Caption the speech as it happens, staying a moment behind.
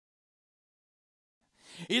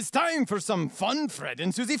It's time for some fun Fred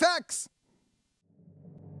and Susie facts.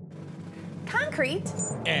 Concrete.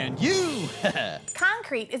 And you.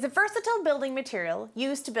 Concrete is a versatile building material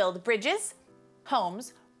used to build bridges,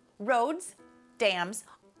 homes, roads, dams,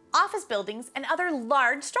 office buildings, and other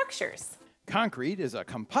large structures. Concrete is a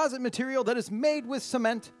composite material that is made with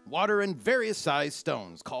cement, water, and various sized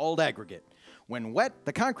stones called aggregate. When wet,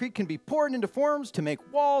 the concrete can be poured into forms to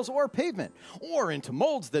make walls or pavement, or into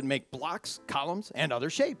molds that make blocks, columns, and other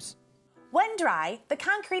shapes. When dry, the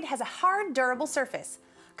concrete has a hard, durable surface.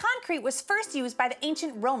 Concrete was first used by the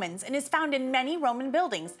ancient Romans and is found in many Roman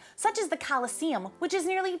buildings, such as the Colosseum, which is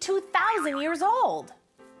nearly 2,000 years old.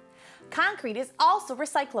 Concrete is also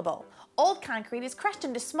recyclable. Old concrete is crushed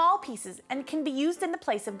into small pieces and can be used in the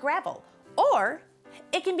place of gravel, or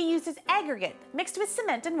it can be used as aggregate, mixed with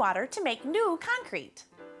cement and water to make new concrete.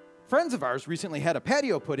 Friends of ours recently had a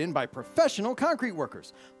patio put in by professional concrete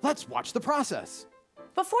workers. Let's watch the process.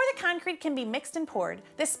 Before the concrete can be mixed and poured,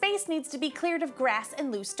 the space needs to be cleared of grass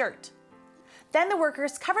and loose dirt. Then the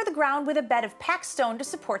workers cover the ground with a bed of packed stone to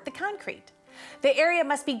support the concrete. The area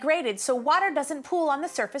must be graded so water doesn't pool on the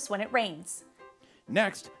surface when it rains.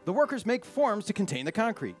 Next, the workers make forms to contain the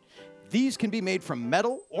concrete. These can be made from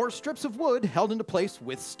metal or strips of wood held into place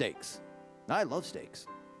with stakes. I love stakes.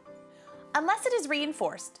 Unless it is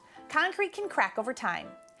reinforced, concrete can crack over time.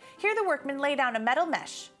 Here the workmen lay down a metal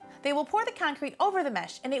mesh. They will pour the concrete over the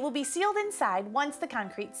mesh and it will be sealed inside once the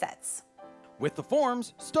concrete sets. With the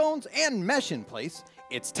forms, stones, and mesh in place,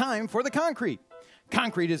 it's time for the concrete.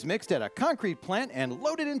 Concrete is mixed at a concrete plant and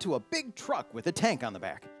loaded into a big truck with a tank on the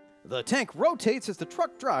back. The tank rotates as the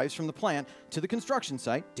truck drives from the plant to the construction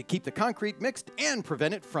site to keep the concrete mixed and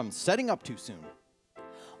prevent it from setting up too soon.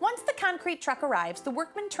 Once the concrete truck arrives, the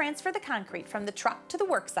workmen transfer the concrete from the truck to the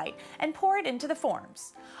worksite and pour it into the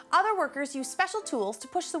forms. Other workers use special tools to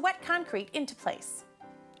push the wet concrete into place.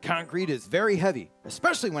 Concrete is very heavy,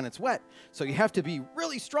 especially when it's wet, so you have to be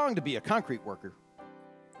really strong to be a concrete worker.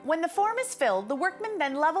 When the form is filled, the workmen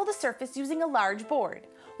then level the surface using a large board.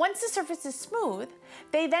 Once the surface is smooth,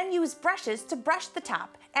 they then use brushes to brush the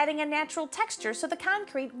top, adding a natural texture so the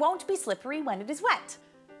concrete won't be slippery when it is wet.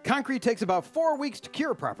 Concrete takes about 4 weeks to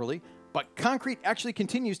cure properly, but concrete actually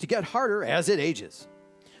continues to get harder as it ages.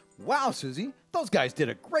 Wow, Susie, those guys did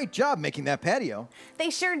a great job making that patio. They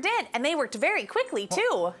sure did, and they worked very quickly,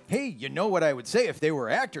 too. Hey, you know what I would say if they were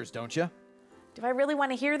actors, don't you? Do I really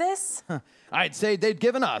want to hear this? I'd say they'd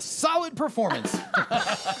given a solid performance.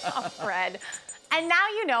 Oh, Fred. And now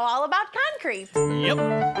you know all about concrete. Yep.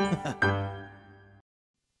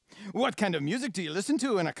 What kind of music do you listen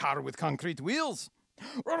to in a car with concrete wheels?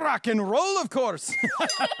 Rock and roll, of course.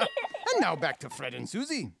 And now back to Fred and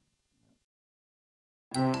Susie.